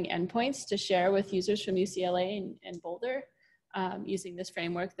sharing endpoints to share with users from UCLA and Boulder using this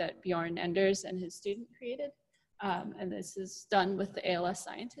framework that Bjorn Enders and his student created. And this is done with the ALS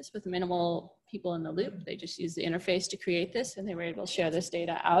scientists with minimal people in the loop. They just used the interface to create this, and they were able to share this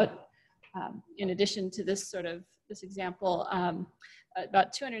data out. In addition to this example,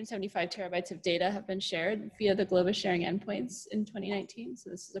 about 275 terabytes of data have been shared via the Globus sharing endpoints in 2019. So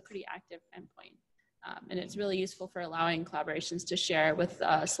this is a pretty active endpoint. And it's really useful for allowing collaborations to share with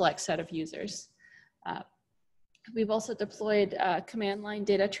a select set of users. We've also deployed command line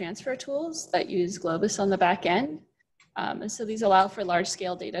data transfer tools that use Globus on the back end. And so these allow for large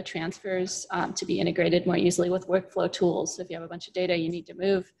scale data transfers to be integrated more easily with workflow tools. So if you have a bunch of data you need to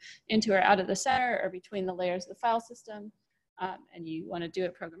move into or out of the center or between the layers of the file system, and you want to do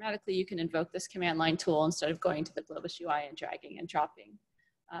it programmatically, you can invoke this command line tool instead of going to the Globus UI and dragging and dropping.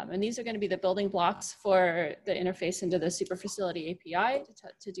 And these are going to be the building blocks for the interface into the Superfacility API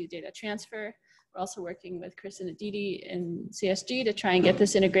to do data transfer. We're also working with Chris and Aditi in CSG to try and get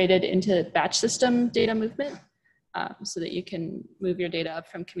this integrated into batch system data movement so that you can move your data up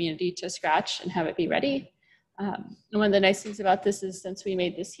from community to scratch and have it be ready. And one of the nice things about this is since we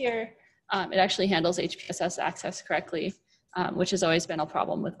made this here, it actually handles HPSS access correctly, which has always been a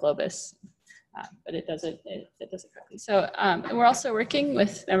problem with Globus, but it does it correctly. So, and we're also working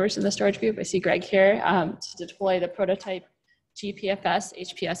with members in the storage group. I see Greg here to deploy the prototype GPFS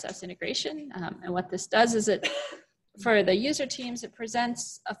HPSS integration. And what this does is for the user teams, it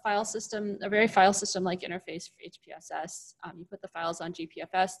presents a file system, a very file system-like interface for HPSS. You put the files on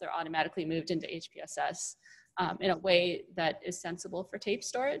GPFS, they're automatically moved into HPSS in a way that is sensible for tape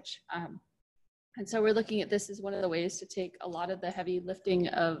storage. And so we're looking at this as one of the ways to take a lot of the heavy lifting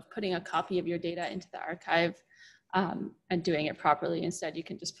of putting a copy of your data into the archive and doing it properly. Instead, you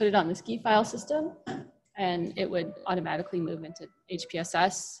can just put it on this key file system and it would automatically move into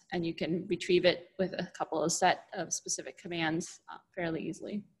HPSS, and you can retrieve it with a couple of set of specific commands fairly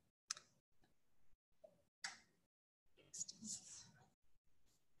easily.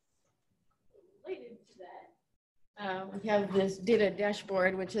 Related to that, we have this data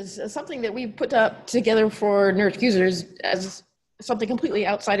dashboard, which is something that we put up together for NERSC users as something completely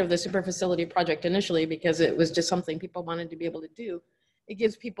outside of the Superfacility project initially, because it was just something people wanted to be able to do. it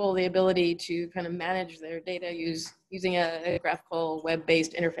gives people the ability to kind of manage their data using a graphical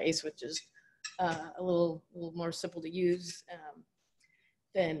web-based interface, which is a little more simple to use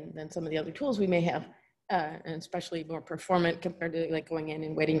than some of the other tools we may have, and especially more performant compared to like going in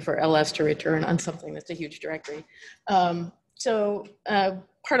and waiting for ls to return on something that's a huge directory. So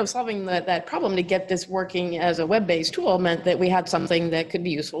part of solving that problem to get this working as a web-based tool meant that we had something that could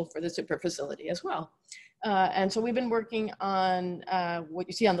be useful for the Superfacility as well. And so we've been working on what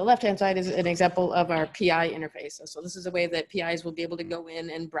you see on the left-hand side is an example of our PI interface. So this is a way that PIs will be able to go in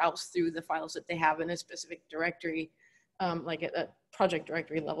and browse through the files that they have in a specific directory, like at a project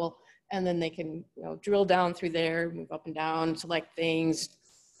directory level. And then they can drill down through there, move up and down, select things,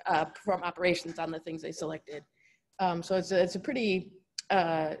 perform operations on the things they selected. So it's a pretty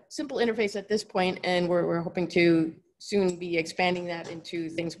simple interface at this point, and we're hoping to soon be expanding that into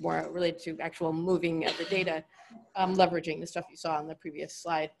things more related to actual moving of the data, leveraging the stuff you saw on the previous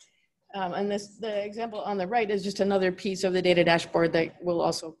slide. And the example on the right is just another piece of the data dashboard that will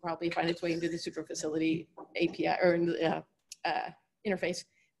also probably find its way into the Superfacility API or interface.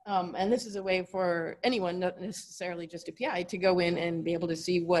 And this is a way for anyone, not necessarily just a PI, to go in and be able to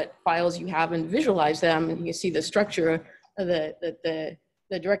see what files you have and visualize them. And you can see the structure that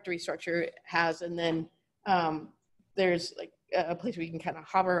the directory structure has. And then there's like a place where you can kind of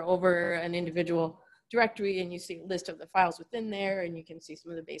hover over an individual directory and you see a list of the files within there, and you can see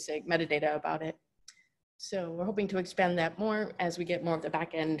some of the basic metadata about it. So we're hoping to expand that more as we get more of the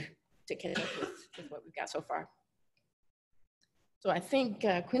back end to catch up with what we've got so far. So I think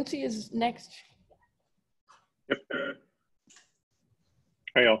Quincy is next. Yep.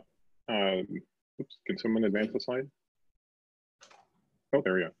 Hi, all. Oops, can someone advance the slide? Oh,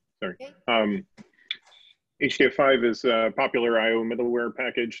 there we go. Sorry. Okay. HDF5 is a popular I/O middleware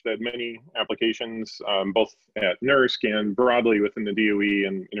package that many applications, both at NERSC and broadly within the DOE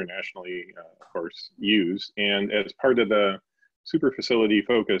and internationally, of course, use. And as part of the Superfacility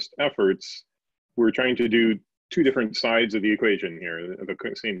focused efforts, we're trying to do two different sides of the equation here,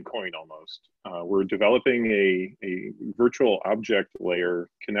 the same coin almost. We're developing a virtual object layer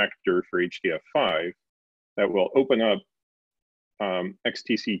connector for HDF5 that will open up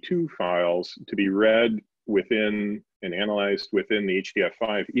XTC2 files to be read within and analyzed within the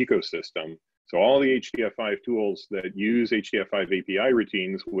HDF5 ecosystem. So all the HDF5 tools that use HDF5 API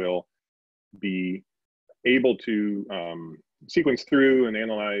routines will be able to sequence through and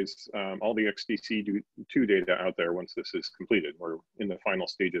analyze all the XTC2 data out there once this is completed. We're in the final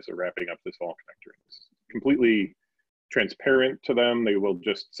stages of wrapping up this all connector. It's completely transparent to them. They will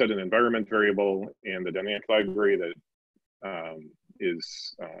just set an environment variable, and the dynamic library that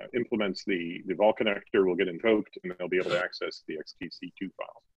implements the vol connector will get invoked, and they'll be able to access the XTC2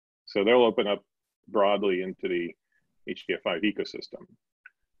 files. So they'll open up broadly into the HDF5 ecosystem.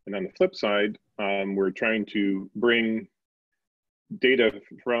 And on the flip side, we're trying to bring data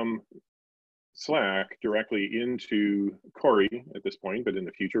from Slack directly into Cori at this point, but in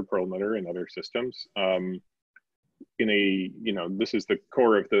the future, Perlmutter and other systems. This is the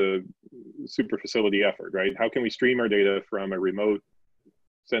core of the Superfacility effort, right? How can we stream our data from a remote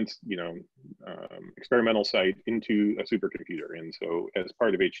experimental site into a supercomputer? And so as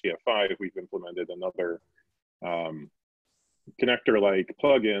part of HDF5, we've implemented another connector-like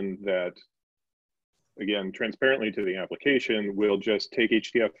plugin that, again, transparently to the application, will just take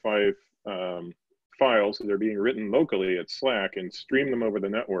HDF5 files that are being written locally at Slack and stream them over the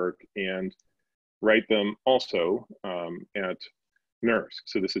network and write them also at NERSC.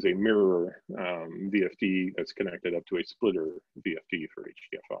 So this is a mirror VFD that's connected up to a splitter VFD for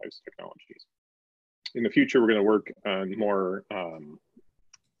HDF5's technologies. In the future, we're going to work on more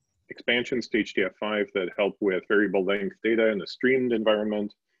expansions to HDF5 that help with variable length data in a streamed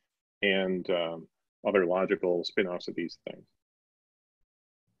environment and other logical spin-offs of these things.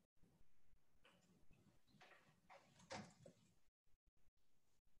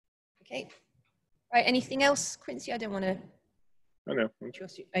 Okay. Right, anything else, Quincy? I don't want to... Oh, no.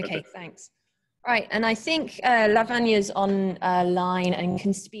 Okay, thanks. All right, and I think Lavanya's on line and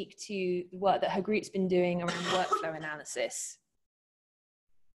can speak to the work that her group's been doing around workflow analysis.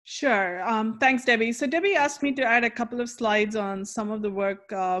 Sure. Thanks, Debbie. So Debbie asked me to add a couple of slides on some of the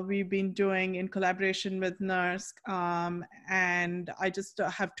work we've been doing in collaboration with NERSC. And I just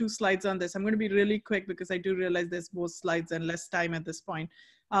have 2 slides on this. I'm going to be really quick because I do realize there's more slides and less time at this point.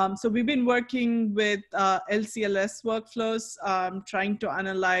 So we've been working with LCLS workflows, trying to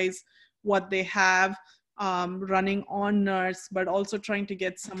analyze what they have running on NERSC, but also trying to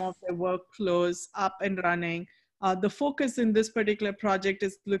get some of their workflows up and running The focus in this particular project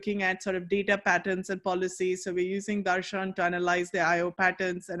is looking at sort of data patterns and policies. So we're using Darshan to analyze the IO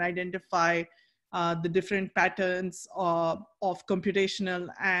patterns and identify the different patterns of computational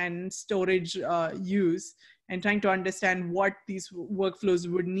and storage use, and trying to understand what these workflows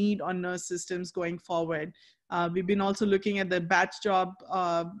would need on NERSC systems going forward. We've been also looking at the batch job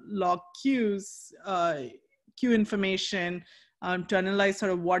log queues, queue information to analyze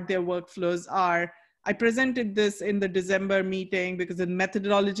sort of what their workflows are. I presented this in the December meeting because the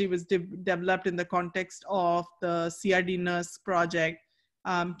methodology was developed in the context of the CRD NERSC project.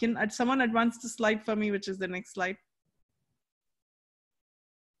 Can someone advance the slide for me, which is the next slide?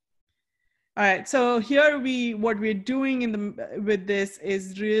 All right, so here what we're doing with this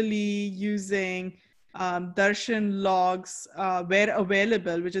is really using Darshan logs where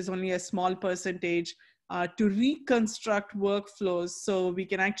available, which is only a small percentage, to reconstruct workflows so we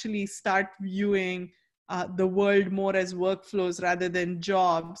can actually start viewing the world more as workflows rather than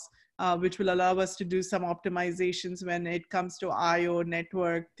jobs, which will allow us to do some optimizations when it comes to IO,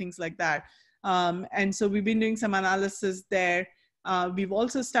 network, things like that. And so we've been doing some analysis there. We've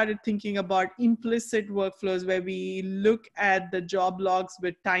also started thinking about implicit workflows where we look at the job logs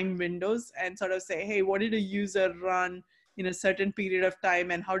with time windows and sort of say, hey, what did a user run in a certain period of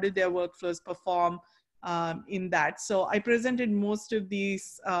time and how did their workflows perform in that? So I presented most of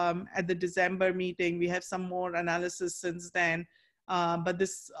these at the December meeting. We have some more analysis since then. But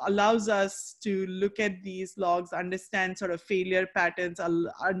this allows us to look at these logs, understand sort of failure patterns,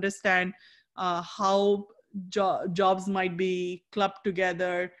 understand how jobs might be clubbed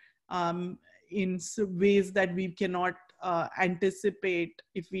together in ways that we cannot anticipate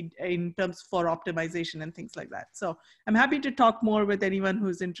in terms for optimization and things like that. So I'm happy to talk more with anyone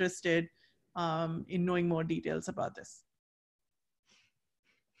who's interested in knowing more details about this.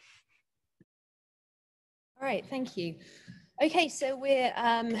 All right, thank you. Okay, so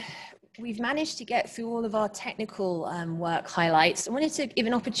we've managed to get through all of our technical work highlights. I wanted to give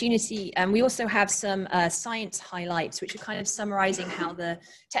an opportunity, and we also have some science highlights, which are kind of summarizing how the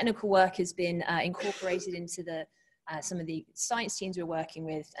technical work has been incorporated into some of the science teams we're working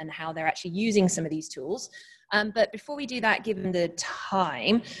with and how they're actually using some of these tools. But before we do that, given the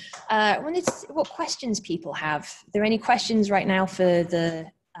time, I wanted to see what questions people have. Are there any questions right now for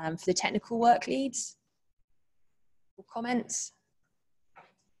the technical work leads? Or comments?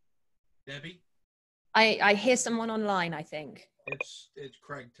 Debbie? I hear someone online, I think. It's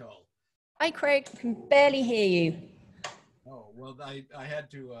Craig Tull. Hi, Craig. I can barely hear you. Oh, well, I had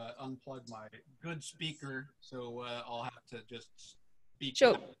to unplug my good speaker, so I'll have to just speak.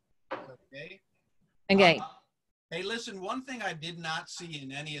 Sure. Okay. Okay. Hey, listen, one thing I did not see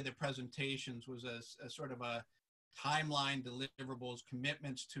in any of the presentations was a sort of a timeline, deliverables,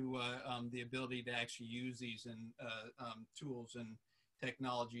 commitments to the ability to actually use these tools and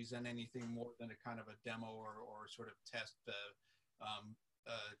technologies and anything more than a kind of a demo or sort of test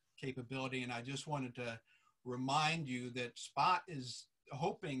capability. And I just wanted to remind you that Spot is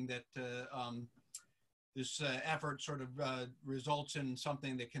hoping that this effort sort of results in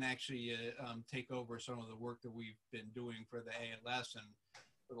something that can actually take over some of the work that we've been doing for the ALS. And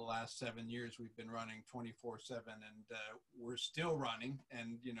for the last 7 years, we've been running 24/7, and we're still running.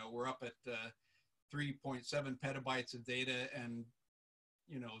 And we're up at 3.7 petabytes of data, and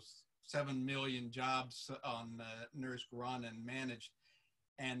 7 million jobs on NERSC run and managed.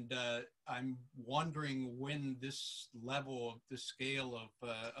 And I'm wondering when this scale of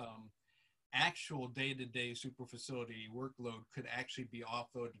actual day-to-day Superfacility workload could actually be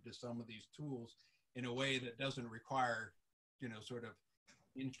offloaded to some of these tools in a way that doesn't require, sort of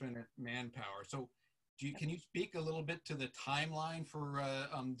infinite manpower. So can you speak a little bit to the timeline for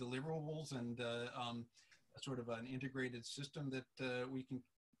deliverables and sort of an integrated system that we can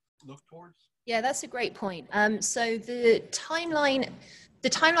look towards? Yeah, that's a great point. So the timeline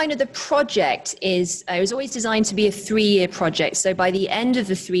of the project is it was always designed to be a 3-year project. So by the end of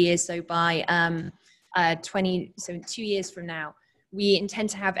the 3 years, so by 2 years from now, we intend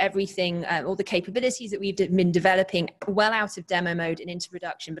to have everything, all the capabilities that we've been developing well out of demo mode and into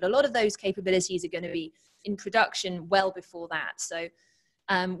production. But a lot of those capabilities are going to be in production well before that. So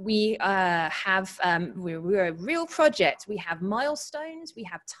we're a real project. We have milestones, we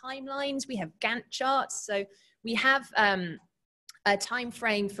have timelines, we have Gantt charts. So we have a time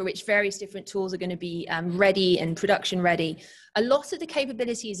frame for which various different tools are going to be ready and production ready. A lot of the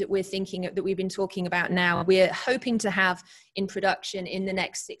capabilities that we've been talking about now, we're hoping to have in production in the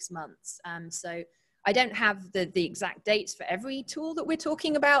next 6 months. So I don't have the exact dates for every tool that we're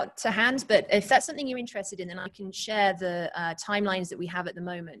talking about to hand, but if that's something you're interested in, then I can share the timelines that we have at the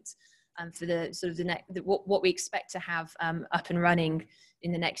moment. for the sort of what we expect to have up and running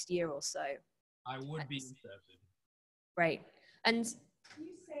in the next year or so. I would be interested. Great. And can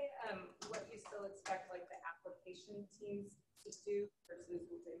you say what you still expect like the application teams to do versus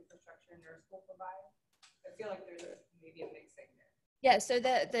what the infrastructure and NERSC will provide? I feel like there's maybe a mixing there. Yeah, so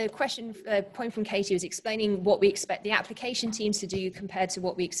the question point from Katie was explaining what we expect the application teams to do compared to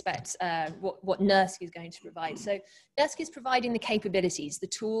what we expect, what NERSC is going to provide. So NERSC is providing the capabilities, the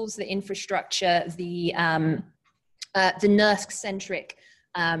tools, the infrastructure, the NERSC-centric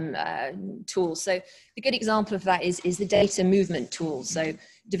tools. So the good example of that is the data movement tools. So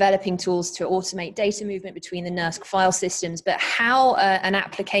developing tools to automate data movement between the NERSC file systems, but how an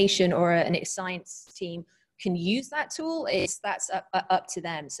application or a science team can use that tool, that's up to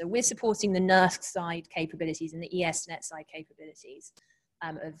them. So we're supporting the NERSC side capabilities and the ESNet side capabilities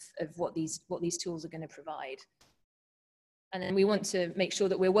of what these tools are going to provide. And then we want to make sure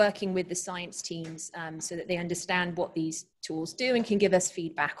that we're working with the science teams so that they understand what these tools do and can give us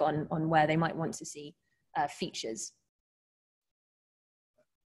feedback on where they might want to see features.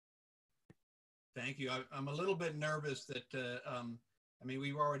 Thank you. I'm a little bit nervous that, I mean,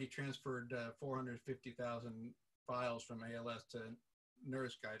 we've already transferred 450,000 files from ALS to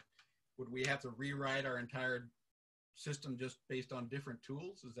NERSC. Would we have to rewrite our entire system just based on different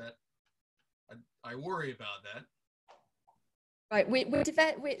tools? Is that, I worry about that. Right,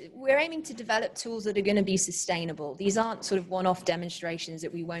 we're aiming to develop tools that are going to be sustainable. These aren't sort of one-off demonstrations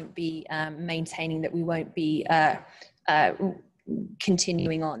that we won't be maintaining, that we won't be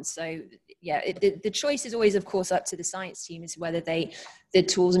continuing on. So yeah, the choice is always, of course, up to the science team as to whether the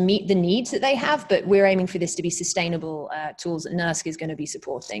tools meet the needs that they have, but we're aiming for this to be sustainable tools that NERSC is going to be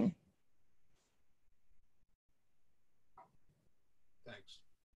supporting.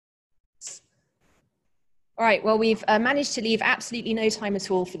 All right, well, we've managed to leave absolutely no time at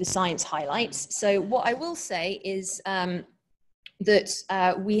all for the science highlights. So what I will say is that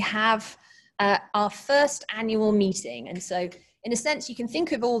we have our first annual meeting. And so in a sense, you can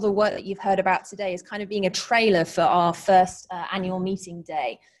think of all the work that you've heard about today as kind of being a trailer for our first annual meeting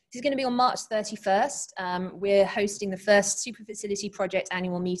day. This is going to be on March 31st. We're hosting the first Superfacility Project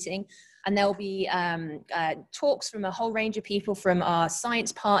annual meeting. And there'll be talks from a whole range of people, from our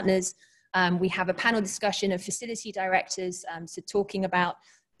science partners. We have a panel discussion of facility directors, so talking about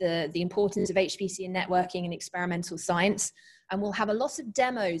the importance of HPC and networking and experimental science. And we'll have a lot of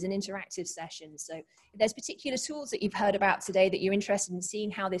demos and interactive sessions. So if there's particular tools that you've heard about today that you're interested in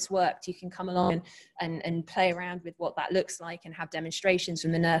seeing how this worked, you can come along and play around with what that looks like and have demonstrations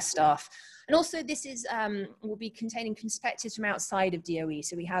from the NERSC staff. And also this is, will be containing perspectives from outside of DOE.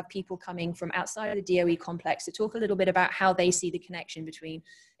 So we have people coming from outside of the DOE complex to talk a little bit about how they see the connection between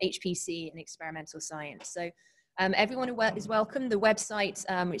HPC and experimental science. So everyone is welcome. The website,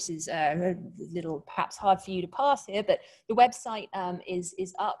 which is a little perhaps hard for you to pass here, but the website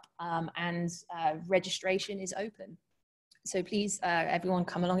is up and registration is open. So please, everyone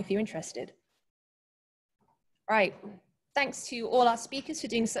come along if you're interested. All right. Thanks to all our speakers for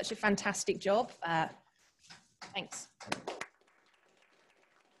doing such a fantastic job. Thanks.